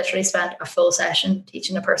yesterday I literally spent a full session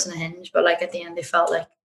teaching a person a hinge, but like at the end they felt like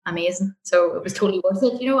amazing. So it was totally worth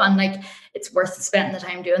it, you know, and like it's worth spending the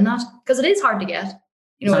time doing that because it is hard to get,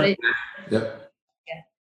 you know. Yeah.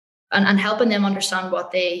 And helping them understand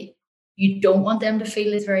what you don't want them to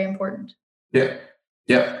feel is very important. Yeah.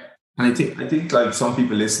 And I think like some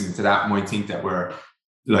people listening to that might think that we're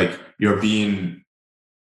like you're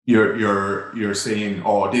saying,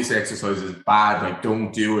 oh, this exercise is bad, like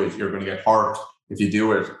don't do it, you're going to get hurt if you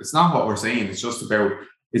do it. It's not what we're saying. It's just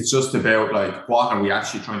about like what are we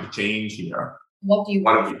actually trying to change here? What do you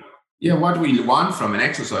want? What do we want from an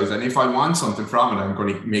exercise? And if I want something from it, I'm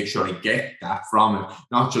going to make sure I get that from it,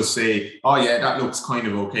 not just say, oh yeah, that looks kind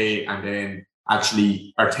of okay, and then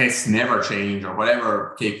actually our tests never change or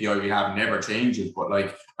whatever KPI we have never changes. But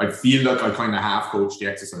like, I feel like I kind of half coach the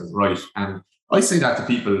exercise, right? And I say that to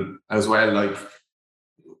people as well. Like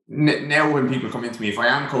now when people come into me, if I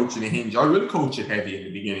am coaching a hinge, I will coach it heavy in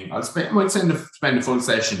the beginning. Might spend a full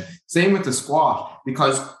session. Same with the squat,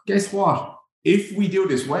 because guess what? If we do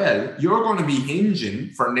this well, you're going to be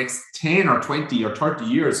hinging for the next 10 or 20 or 30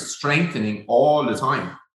 years, strengthening all the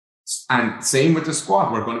time. And same with the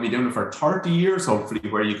squat. We're going to be doing it for 30 years, hopefully,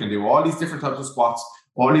 where you can do all these different types of squats,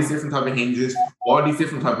 all these different types of hinges, all these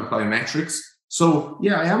different types of plyometrics. So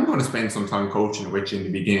yeah, I am going to spend some time coaching which in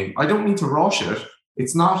the beginning. I don't need to rush it.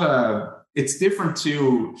 It's different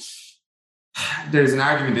to, there's an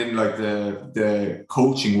argument in like the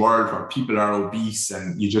coaching world where people are obese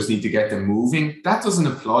and you just need to get them moving. That doesn't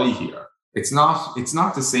apply here. It's not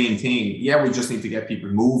the same thing. Yeah, we just need to get people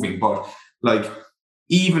moving. But like,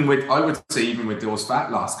 I would say even with those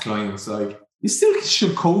fat loss clients, like you still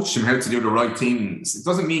should coach them how to do the right things. It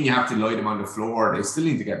doesn't mean you have to lie them on the floor. They still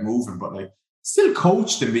need to get moving, but like still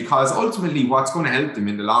coach them, because ultimately what's going to help them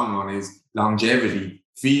in the long run is longevity,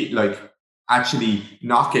 feel like actually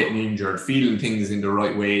not getting injured, feeling things in the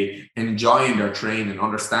right way, enjoying their training,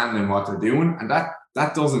 understanding what they're doing. And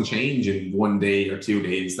that doesn't change in 1 day or 2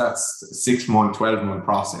 days. That's a 6-month, 12-month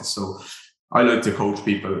process. So I like to coach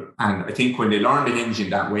people. And I think when they learn the hinge in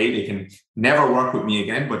that way, they can never work with me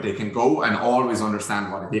again, but they can go and always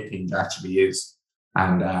understand what a hip hinge actually is.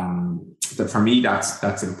 And for me,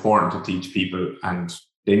 that's important to teach people, and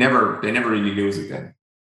they never really lose it then.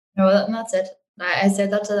 No, and that's it. I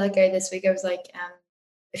said that to that guy this week. I was like,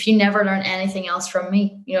 if you never learn anything else from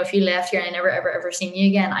me, you know, if you left here and I never, ever seen you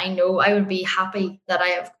again, I know I would be happy that I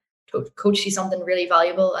have coached you something really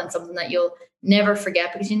valuable and something that you'll never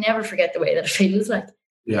forget, because you never forget the way that it feels like.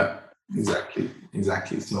 Yeah, exactly.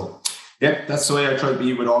 So yeah, that's the way I try to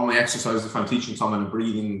be with all my exercises. If I'm teaching someone a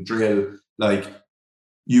breathing drill, like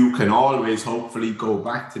you can always hopefully go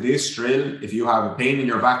back to this drill. If you have a pain in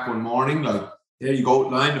your back one morning, like there you go,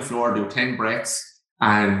 lie on the floor, do 10 breaths,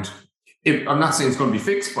 and I'm not saying it's going to be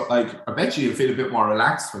fixed, but like I bet you'll feel a bit more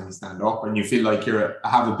relaxed when you stand up, and you feel like you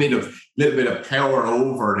have a little bit of power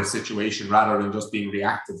over the situation rather than just being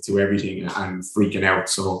reactive to everything and freaking out.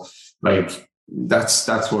 So like that's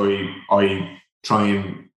why I try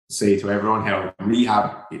and say to everyone how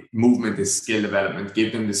rehab movement is skill development.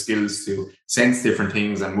 Give them the skills to sense different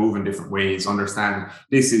things and move in different ways. Understand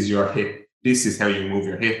this is your hip. This is how you move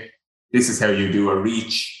your hip. This is how you do a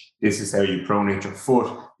reach. This is how you pronate your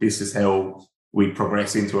foot. This is how we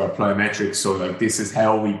progress into our plyometrics. So like this is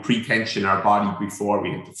how we pre-tension our body before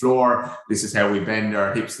we hit the floor. This is how we bend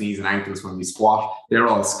our hips, knees, and ankles when we squat. They're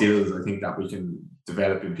all skills I think that we can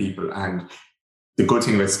develop in people. And the good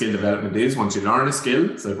thing about skill development is once you learn a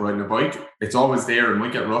skill, it's like riding a bike, it's always there. It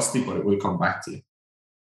might get rusty, but it will come back to you.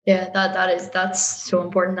 Yeah, that's so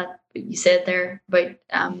important that you said there about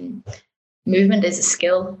movement is a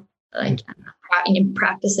skill. Like you can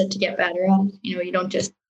practice it to get better at it. You know, you don't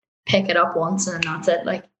just pick it up once and then that's it.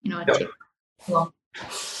 Like, you know, it takes long.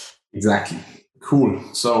 Exactly. Cool.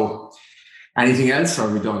 So anything else, or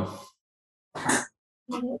are we done?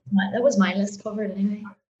 That was my list covered anyway.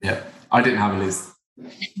 Yeah, I didn't have a list.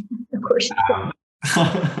 Of course.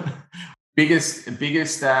 Biggest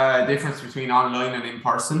difference between online and in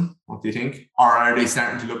person, what do you think? Or are they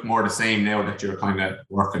starting to look more the same now that you're kind of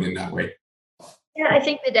working in that way? Yeah, I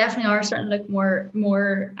think they definitely are starting to look more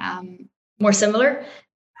similar.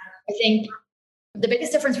 I think the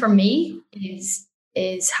biggest difference for me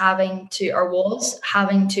was having to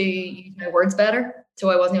use my words better. So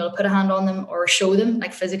I wasn't able to put a hand on them or show them,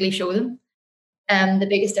 like physically show them. The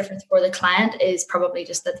biggest difference for the client is probably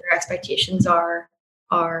just that their expectations are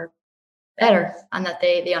better, and that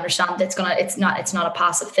they understand that it's not a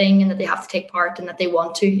passive thing, and that they have to take part, and that they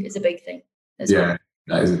want to is a big thing as well.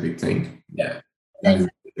 That is a big thing. Yeah. And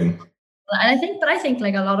I think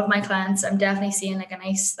like a lot of my clients, I'm definitely seeing like a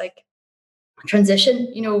nice like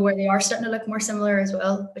transition, you know, where they are starting to look more similar as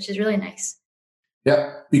well, which is really nice.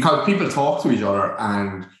 Yeah, because people talk to each other,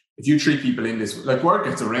 and if you treat people in this, like word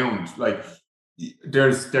gets around, like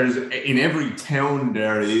there's in every town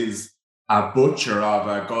there is a butcher of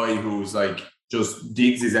a guy who's like just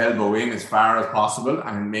digs his elbow in as far as possible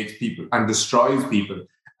and makes people and destroys people.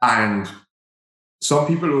 And some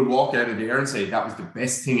people will walk out of there and say that was the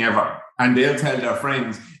best thing ever. And they'll tell their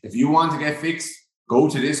friends, if you want to get fixed, go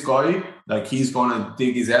to this guy. Like he's going to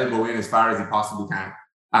dig his elbow in as far as he possibly can.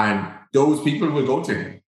 And those people will go to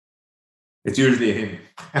him. It's usually him.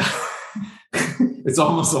 It's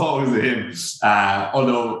almost always a him.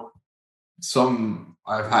 Although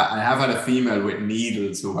I have had a female with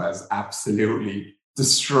needles who has absolutely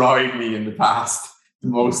destroyed me in the past. The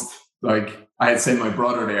most, like, I had sent my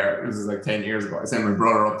brother there. This was like 10 years ago. I sent my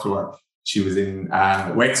brother up to her. She was in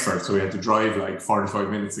Wexford, so we had to drive like 45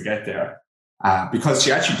 minutes to get there. Because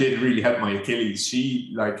she actually did really help my Achilles.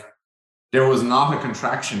 There was not a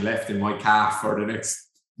contraction left in my calf for the next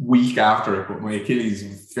week after it, but my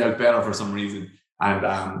Achilles felt better for some reason. And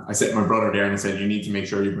I sent my brother there and I said, you need to make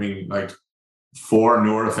sure you bring like 4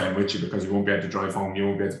 Nurofen with you, because you won't be able to drive home. You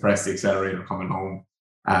won't be able to press the accelerator coming home.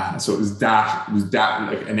 So it was that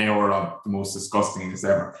like an hour of the most disgustingness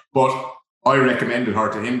ever. But I recommended her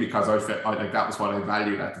to him because I felt like that was what I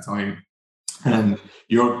valued at the time. And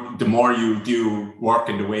the more you do work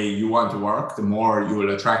in the way you want to work, the more you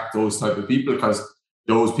will attract those type of people, because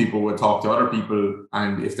those people will talk to other people,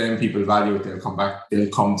 and if them people value it, they'll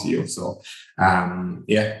come to you. So now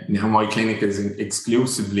my clinic is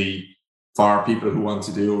exclusively for people who want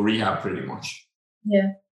to do rehab pretty much.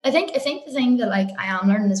 Yeah. I think the thing that like I am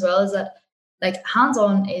learning as well is that like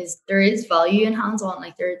hands-on there is value in hands-on,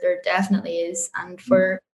 like there definitely is, and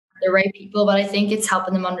for the right people, but I think it's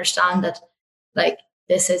helping them understand that like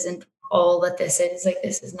this isn't all that this is, like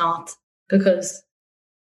this is not, because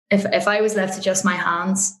if I was left to just my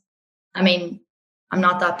hands, I mean, I'm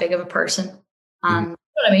not that big of a person. And you know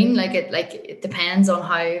what I mean? It depends on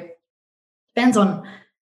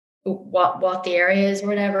what the area is or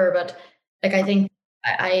whatever. But like I think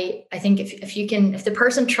if the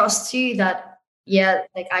person trusts you that, yeah,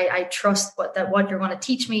 like I trust what you're going to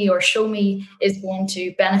teach me or show me is going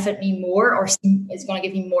to benefit me more or is going to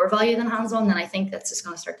give me more value than hands-on, then I think that's just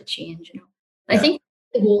going to start to change, you know. Yeah. I think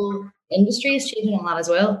the whole industry is changing on that as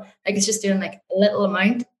well. Like it's just doing like a little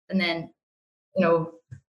amount and then, you know,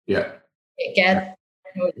 let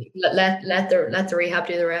the rehab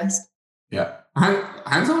do the rest. Yeah,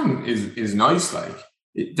 hands-on is nice. Like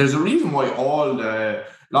there's a reason why a lot of the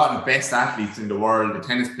best athletes in the world, the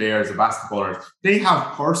tennis players, the basketballers, they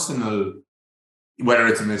have personal, whether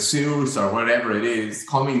it's a masseuse or whatever it is,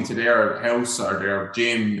 coming to their house or their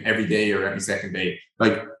gym every day or every second day.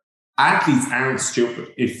 Like athletes aren't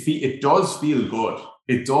stupid. It does feel good.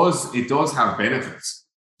 It does have benefits.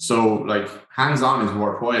 So like hands-on is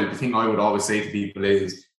worthwhile. The thing I would always say to people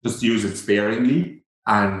is just use it sparingly.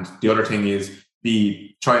 And the other thing is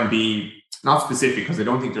try and be not specific, because I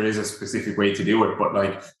don't think there is a specific way to do it, but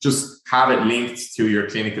like just have it linked to your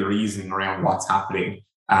clinical reasoning around what's happening.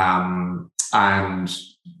 And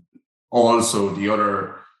also the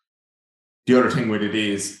other thing with it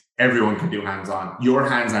is everyone can do hands-on. Your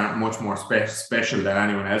hands aren't much more special than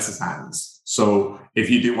anyone else's hands. So if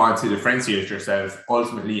you do want to differentiate yourself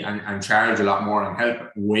ultimately and charge a lot more and help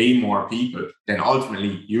way more people, then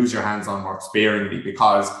ultimately use your hands-on more sparingly,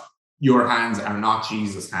 because your hands are not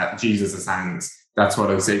Jesus's hands. That's what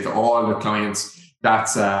I say to all the clients.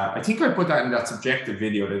 That's I think I put that in that subjective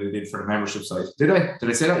video that I did for the membership site. Did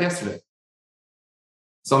I say that yesterday?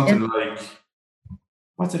 Something like,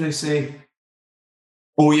 what did I say?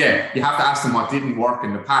 Oh yeah, you have to ask them what didn't work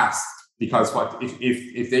in the past, because what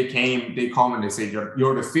if they come and they say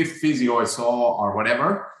you're the fifth physio I saw or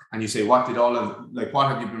whatever, and you say what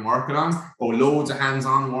have you been working on? Oh, loads of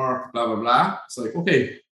hands-on work, blah blah blah. It's like,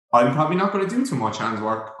 okay, I'm probably not going to do too much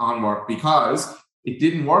hands-on work because it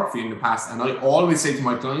didn't work for you in the past. And I always say to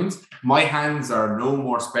my clients, my hands are no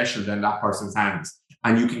more special than that person's hands.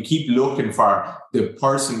 And you can keep looking for the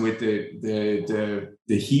person with the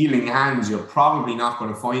healing hands. You're probably not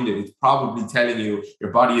going to find it. It's probably telling you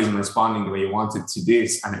your body isn't responding the way you want it to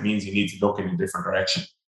this, and it means you need to look in a different direction.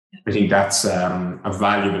 I think that's a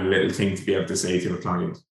valuable little thing to be able to say to a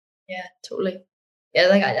client. Yeah, totally. Yeah,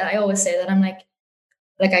 like I always say that I'm like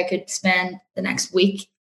I could spend the next week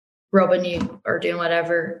rubbing you or doing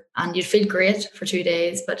whatever, and you'd feel great for 2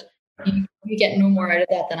 days, but you get no more out of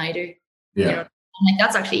that than I do. Yeah. You know? And like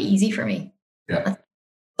that's actually easy for me. Yeah. That's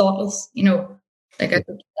thoughtless, like I could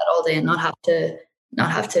do that all day and not have to,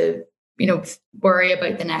 worry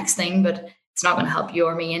about the next thing, but it's not going to help you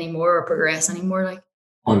or me anymore or progress anymore. Like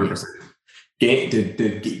 100%.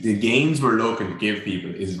 The gains we're looking to give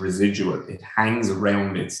people is residual. It hangs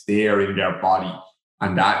around, it's there in their body.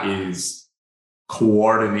 And that is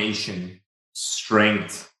coordination,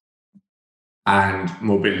 strength, and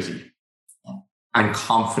mobility, and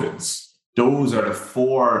confidence. Those are the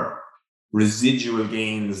 4 residual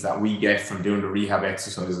gains that we get from doing the rehab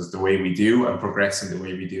exercises the way we do and progressing the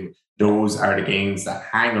way we do. Those are the gains that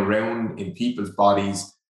hang around in people's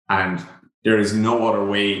bodies, and there is no other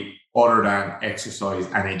way other than exercise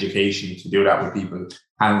and education to do that with people.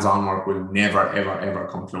 Hands-on work will never, ever, ever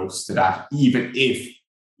come close to that. Even if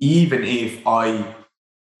I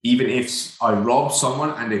rub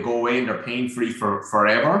someone and they go away and they're pain-free for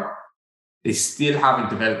forever, they still haven't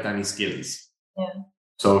developed any skills. Yeah.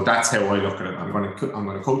 So that's how I look at it. I'm going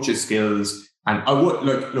to coach his skills, and I would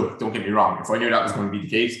look. Don't get me wrong. If I knew that was going to be the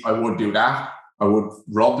case, I would do that. I would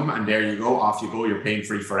rub them, and there you go. Off you go. You're pain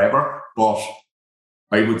free forever. But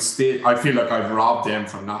I feel like I've robbed them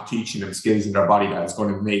from not teaching them skills in their body that is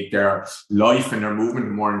going to make their life and their movement a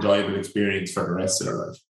more enjoyable experience for the rest of their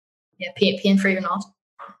life. Yeah, pain free or not.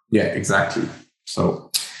 Yeah, exactly.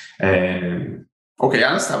 So, okay,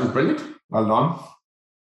 Alice, that was brilliant. Well done.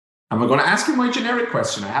 And we're going to ask you my generic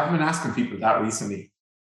question. I haven't been asking people that recently.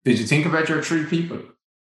 Did you think about your 3 people?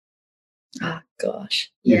 Oh, gosh.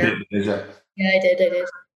 Yeah. Did you? Yeah, I did.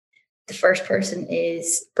 The first person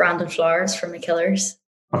is Brandon Flowers from the Killers.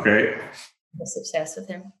 Okay. I was obsessed with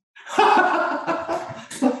him.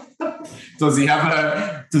 Does he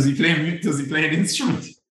play an instrument?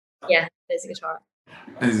 Yeah, plays a guitar.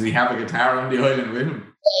 Does he have a guitar on the island with him? Yeah, he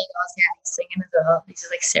does. Yeah, he's singing as well. He's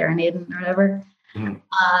just like serenading or whatever. Mm-hmm.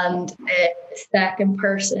 And the second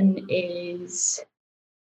person is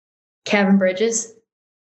Kevin Bridges.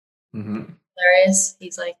 Mm-hmm. There is.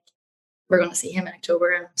 He's like, we're going to see him in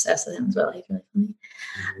October. I'm obsessed with him as well. He's really funny.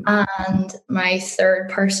 Mm-hmm. And my third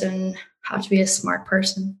person had to be a smart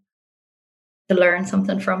person to learn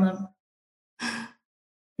something from them.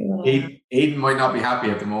 Aiden might not be happy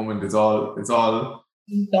at the moment. It's all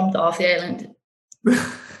he dumped off the island. Who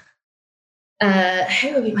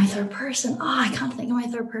would be my third person? Oh, I can't think of my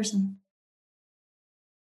third person.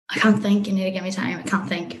 I can't think. You need to give me time. I can't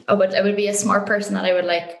think. Oh, but it would be a smart person that I would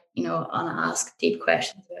like, want to ask deep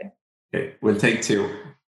questions about. Okay, we'll take 2.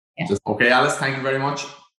 Yeah. Okay, Alice, thank you very much.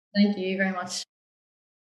 Thank you very much.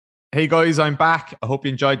 Hey guys, I'm back. I hope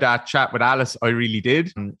you enjoyed that chat with Alice. I really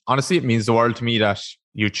did. And honestly, it means the world to me that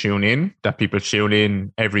you tune in, that people tune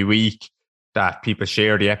in every week, that people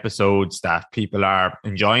share the episodes, that people are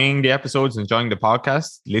enjoying the episodes, enjoying the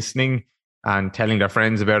podcast, listening and telling their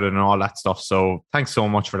friends about it and all that stuff. So thanks so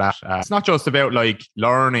much for that. It's not just about like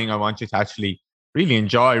learning. I want you to actually really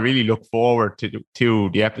enjoy, really look forward to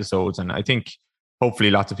the episodes. And I think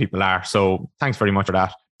hopefully lots of people are. So thanks very much for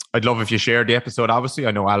that. I'd love if you shared the episode. Obviously,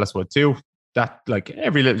 I know Alice would too. That like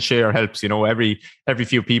every little share helps, every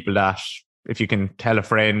few people that if you can tell a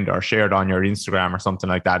friend or share it on your Instagram or something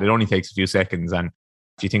like that, it only takes a few seconds. And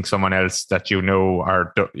if you think someone else that you know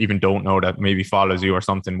or even don't know that maybe follows you or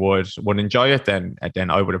something would enjoy it, then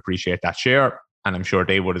I would appreciate that share. And I'm sure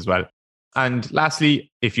they would as well. And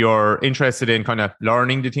lastly, if you're interested in kind of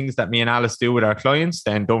learning the things that me and Alice do with our clients,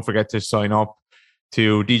 then don't forget to sign up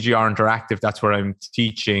to DGR Interactive. That's where I'm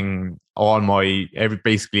teaching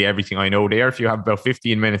basically everything I know there. If you have about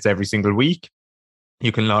 15 minutes every single week,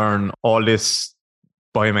 you can learn all this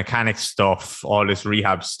biomechanics stuff, all this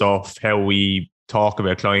rehab stuff, how we talk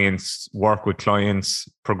about clients, work with clients,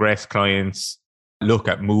 progress clients, look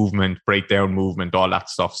at movement, break down movement, all that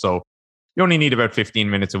stuff. So you only need about 15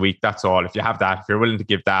 minutes a week. That's all. If you have that, if you're willing to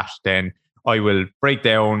give that, then I will break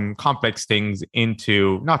down complex things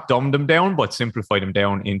into, not dumb them down, but simplify them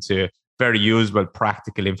down into very usable,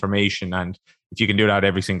 practical information. And if you can do that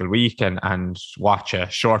every single week and watch a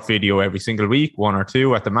short video every single week, 1 or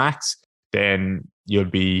 2 at the max, then you'll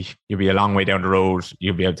be a long way down the road.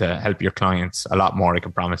 You'll be able to help your clients a lot more, I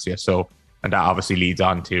can promise you. So, and that obviously leads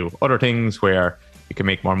on to other things where you can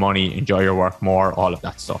make more money, enjoy your work more, all of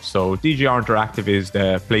that stuff. So DGR Interactive is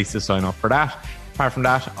the place to sign up for that. Apart from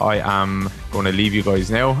that, I am going to leave you guys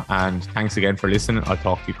now. And thanks again for listening. I'll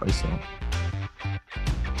talk to you guys soon.